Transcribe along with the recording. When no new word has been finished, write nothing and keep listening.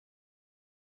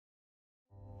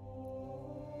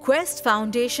Quest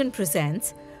Foundation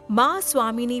presents Ma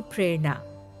Swamini Prerna.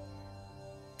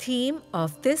 Theme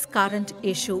of this current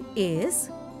issue is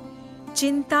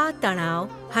Chinta Tanav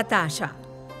Hatasha.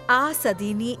 आ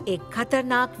सदीनी एक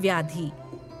खतरनाक व्याधि.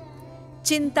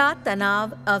 चिंता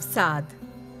तनाव अवसाद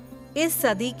इस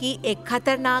सदी की एक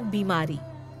खतरनाक बीमारी.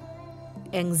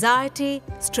 Anxiety,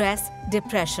 stress,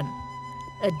 depression,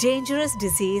 a dangerous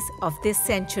disease of this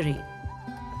century.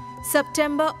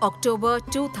 September-October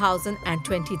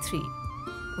 2023.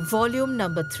 Volume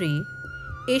number 3,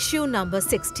 issue number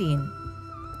 16.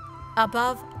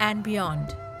 Above and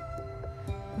Beyond.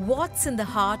 What's in the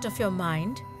heart of your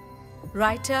mind?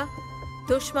 Writer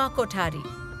Tushma Kothari.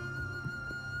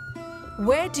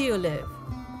 Where do you live?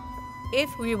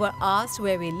 If we were asked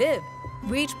where we live,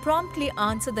 we'd promptly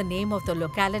answer the name of the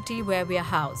locality where we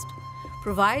are housed,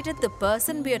 provided the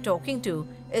person we are talking to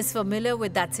is familiar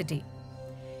with that city.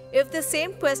 If the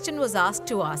same question was asked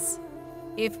to us,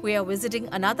 if we are visiting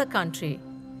another country,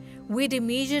 we'd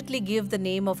immediately give the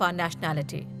name of our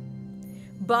nationality.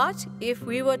 But if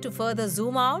we were to further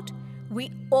zoom out,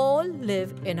 we all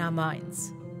live in our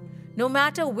minds. No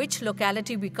matter which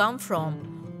locality we come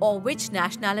from or which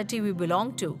nationality we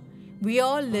belong to, we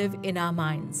all live in our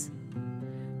minds.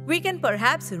 We can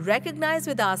perhaps recognize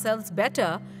with ourselves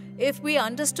better if we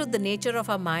understood the nature of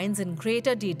our minds in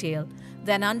greater detail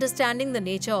than understanding the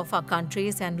nature of our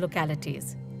countries and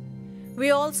localities. We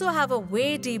also have a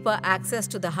way deeper access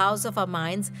to the house of our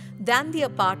minds than the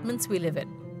apartments we live in.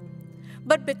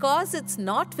 But because it's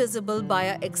not visible by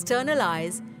our external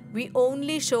eyes, we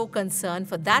only show concern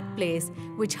for that place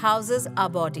which houses our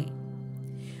body.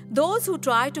 Those who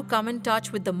try to come in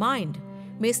touch with the mind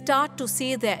may start to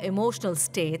see their emotional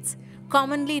states,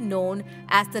 commonly known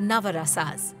as the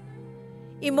navarasas.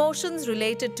 Emotions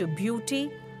related to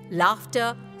beauty,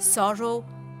 laughter, sorrow,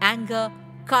 anger,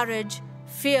 courage,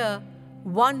 fear,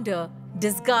 wonder,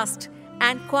 disgust,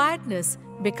 and quietness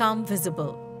become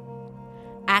visible.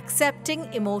 Accepting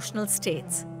emotional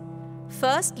states.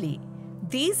 Firstly,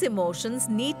 these emotions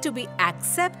need to be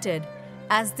accepted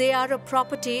as they are a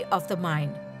property of the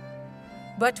mind.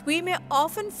 But we may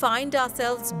often find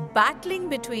ourselves battling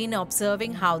between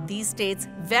observing how these states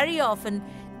very often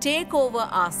take over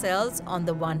ourselves on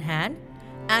the one hand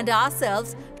and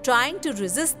ourselves trying to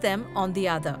resist them on the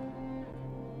other.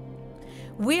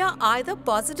 We are either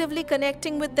positively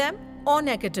connecting with them or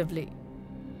negatively.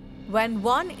 When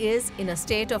one is in a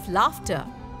state of laughter,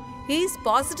 he is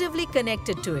positively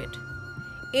connected to it,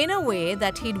 in a way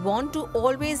that he'd want to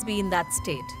always be in that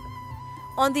state.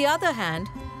 On the other hand,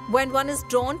 when one is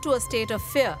drawn to a state of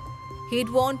fear, he'd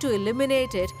want to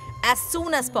eliminate it as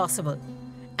soon as possible,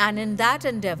 and in that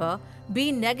endeavor,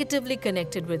 be negatively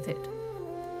connected with it.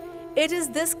 It is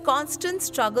this constant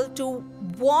struggle to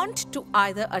want to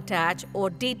either attach or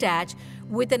detach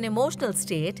with an emotional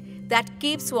state that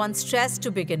keeps one stressed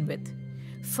to begin with,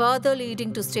 further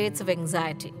leading to states of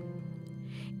anxiety.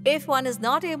 If one is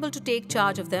not able to take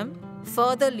charge of them,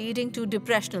 further leading to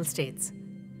depressional states.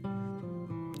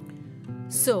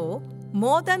 So,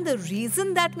 more than the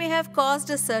reason that may have caused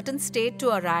a certain state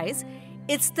to arise,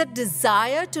 it's the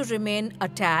desire to remain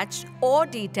attached or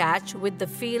detached with the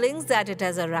feelings that it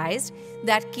has arised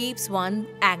that keeps one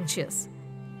anxious.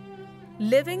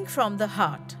 Living from the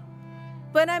heart.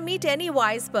 When I meet any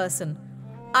wise person,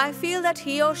 I feel that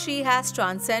he or she has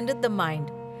transcended the mind,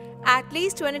 at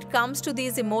least when it comes to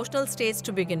these emotional states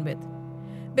to begin with,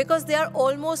 because they are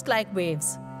almost like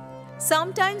waves.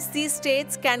 Sometimes these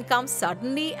states can come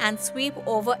suddenly and sweep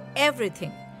over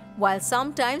everything, while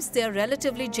sometimes they are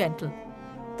relatively gentle.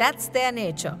 That's their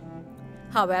nature.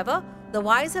 However, the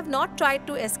wise have not tried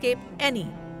to escape any,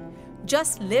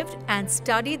 just lived and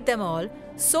studied them all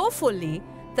so fully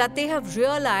that they have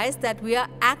realized that we are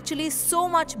actually so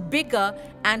much bigger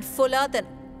and fuller than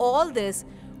all this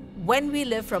when we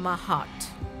live from our heart.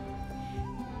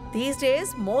 These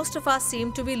days, most of us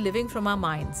seem to be living from our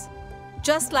minds.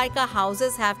 Just like our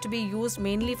houses have to be used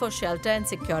mainly for shelter and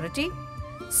security,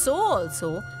 so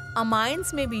also our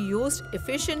minds may be used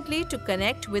efficiently to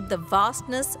connect with the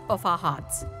vastness of our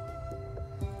hearts.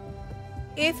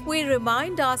 If we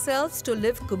remind ourselves to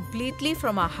live completely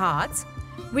from our hearts,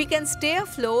 we can stay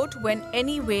afloat when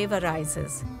any wave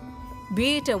arises,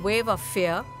 be it a wave of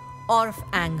fear or of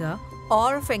anger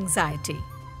or of anxiety.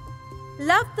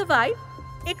 Love the vibe?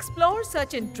 Explore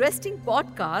such interesting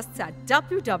podcasts at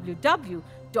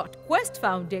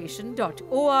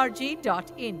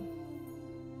www.questfoundation.org.in.